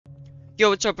Yo,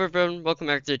 what's up everyone? Welcome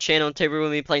back to the channel. Today we're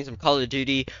going to be playing some Call of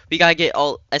Duty. We gotta get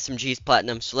all SMGs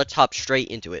platinum, so let's hop straight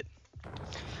into it.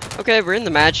 Okay, we're in the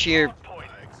match here,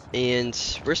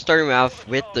 and we're starting off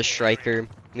with the Striker.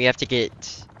 We have to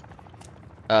get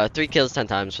 3 kills 10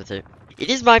 times with it. It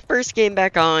is my first game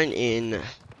back on in,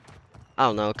 I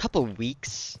don't know, a couple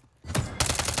weeks.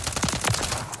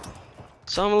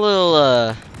 So I'm a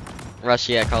little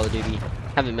rushy at Call of Duty.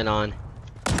 Haven't been on.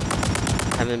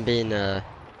 Haven't been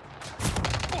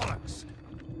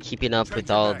keeping up with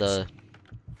all the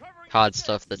COD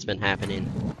stuff that's been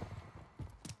happening.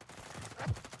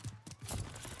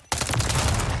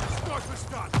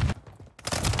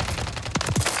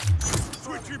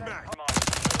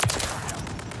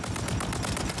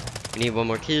 We need one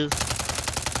more kill.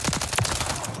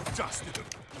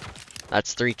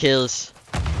 That's 3 kills.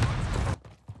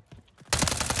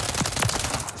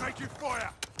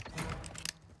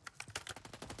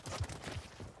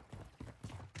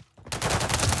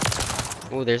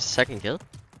 Oh, there's a second kill.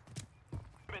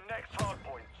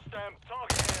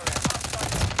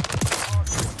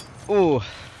 Ooh.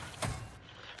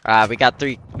 We got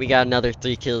another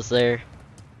 3 kills there.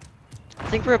 I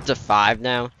think we're up to 5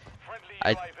 now.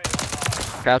 I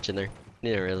crouch in there.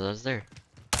 Didn't realize I was there.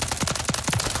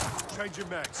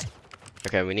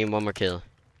 Okay, we need one more kill.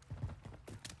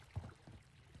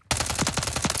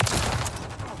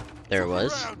 There it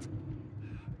was.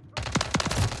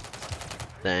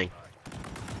 Dang.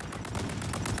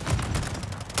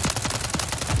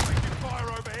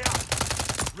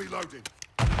 Reloading.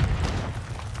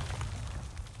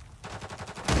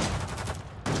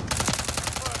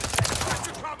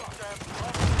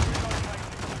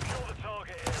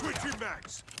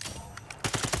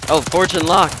 Oh, Fortune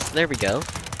locked. There we go.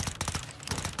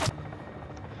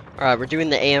 Alright, we're doing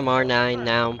the AMR9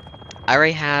 now. I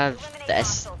already have the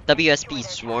WSP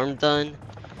Swarm done,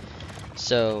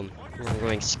 so we're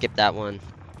going to skip that one.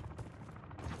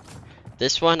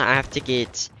 This one, I have to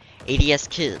get ADS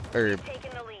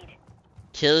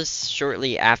kills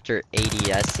shortly after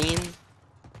ADSing.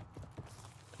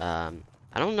 I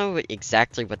don't know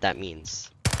exactly what that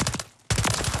means.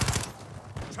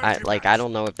 I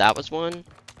don't know if that was one.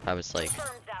 I was like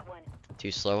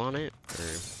too slow on it, or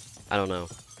I don't know.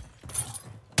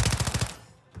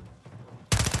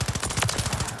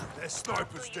 There's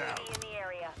snipers down.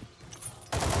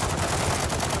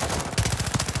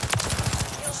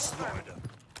 Sniper.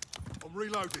 I'm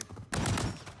reloading.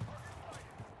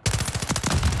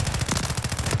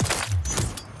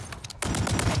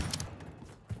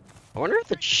 I wonder if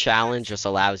the challenge just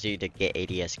allows you to get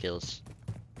ADS kills,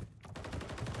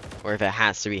 or if it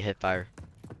has to be hipfire.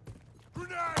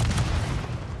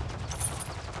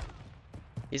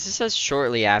 It just says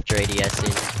shortly after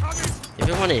ADSing. If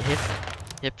it wanted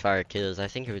hipfire kills, I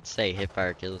think it would say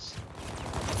hipfire kills.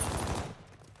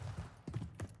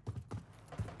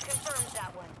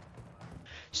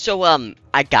 So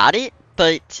I got it,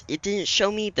 but it didn't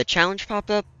show me the challenge pop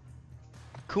up.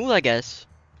 Cool, I guess.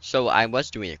 So I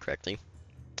was doing it correctly.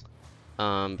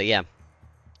 But yeah.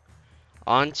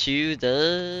 On to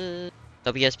the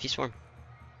WSP Swarm.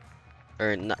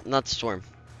 Or not Swarm,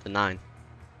 the 9.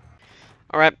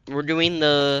 Alright, we're doing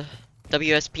the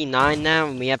WSP 9 now,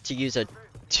 and we have to use a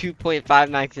 2.5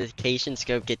 magnification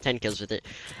scope, get 10 kills with it.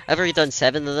 I've already done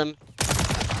 7 of them.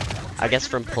 I guess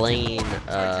from playing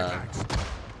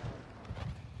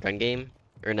gun game?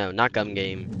 Or no, not gun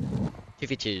game.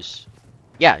 2v2s.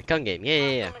 Yeah, gun game.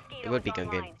 Yeah. It would be gun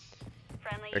game.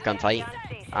 Or gunfight.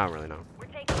 I don't really know.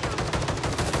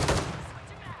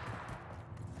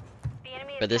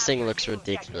 But this thing looks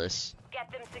ridiculous.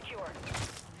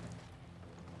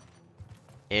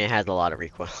 And it has a lot of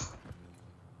recoil.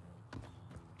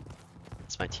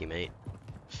 That's my teammate.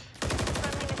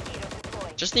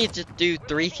 Just need to do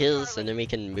 3 kills and then we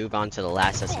can move on to the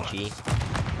last SMG.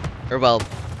 Or well,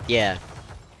 yeah.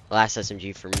 The last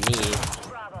SMG for me.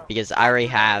 Because I already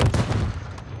have...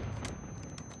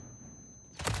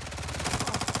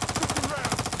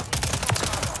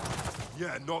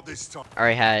 Yeah, not this time. I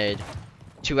already had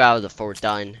 2 out of the 4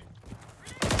 done.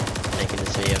 Making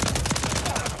this video.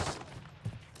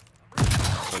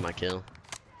 For my kill.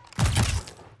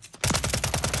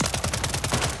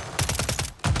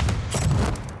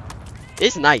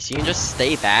 It's nice, you can just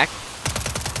stay back.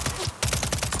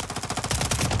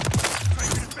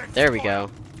 There we go.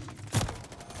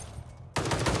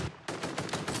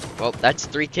 Well, that's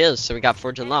 3 kills, so we got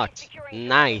Forged unlocked.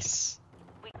 Nice.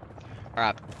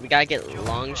 Alright, we gotta get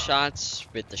long shots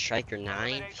with the Striker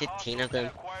 9, 15 of them.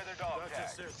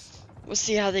 We'll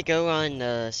see how they go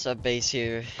on sub base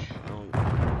here.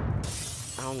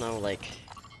 I don't know, like,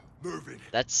 Moving.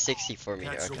 That's 64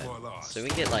 meter. Cancel Okay. my last. So we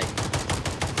can get like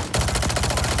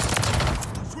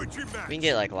Switching match. we can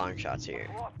get like long shots here.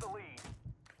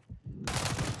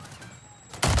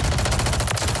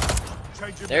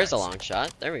 Changing There's a match. long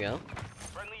shot. There we go.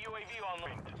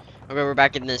 Okay, we're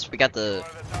back in this. We got the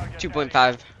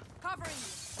 2.5,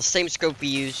 the same scope we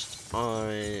used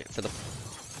on for the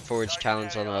Forged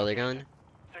challenge on the other gun.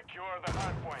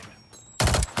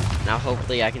 Now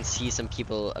hopefully I can see some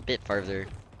people a bit farther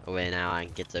away now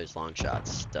and get those long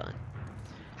shots done.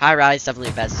 High rise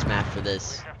definitely the best map for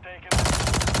this.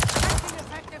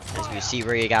 As you see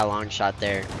where you got a long shot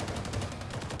there.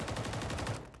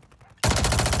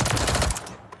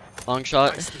 Long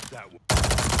shot. Wasted that one.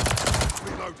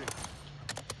 Reloading.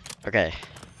 Okay.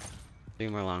 3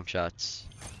 more long shots.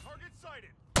 Target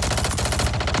sighted.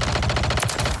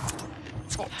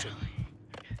 Top 2.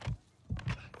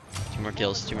 2 more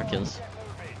kills, 2 more kills.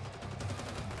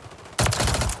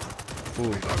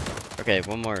 Ooh. Okay,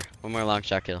 one more long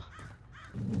shot kill.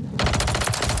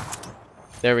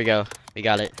 There we go. We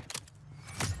got it.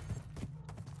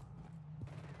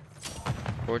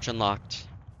 Forge unlocked.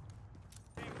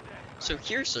 So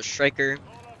here's the striker.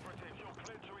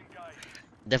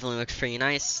 Definitely looks pretty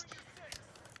nice.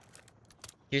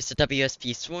 Here's the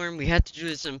WSP Swarm. We had to do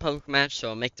this in public match, so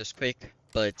I'll make this quick.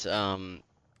 But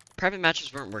private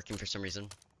matches weren't working for some reason.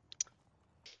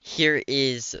 Here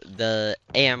is the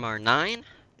AMR9.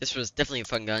 This was definitely a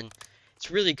fun gun.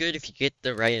 It's really good if you get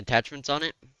the right attachments on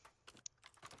it.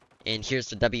 And here's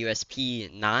the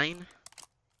WSP9.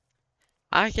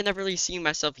 I can never really see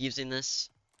myself using this.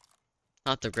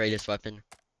 Not the greatest weapon.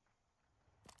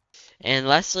 And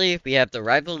lastly, we have the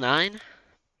Rival 9.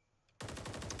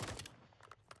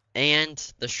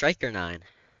 And the Striker 9.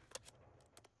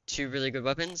 2 really good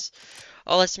weapons.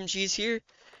 All SMGs here.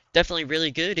 Definitely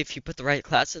really good if you put the right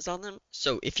classes on them.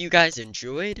 So if you guys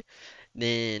enjoyed,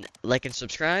 then like and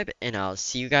subscribe. And I'll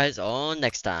see you guys all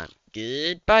next time.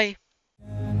 Goodbye.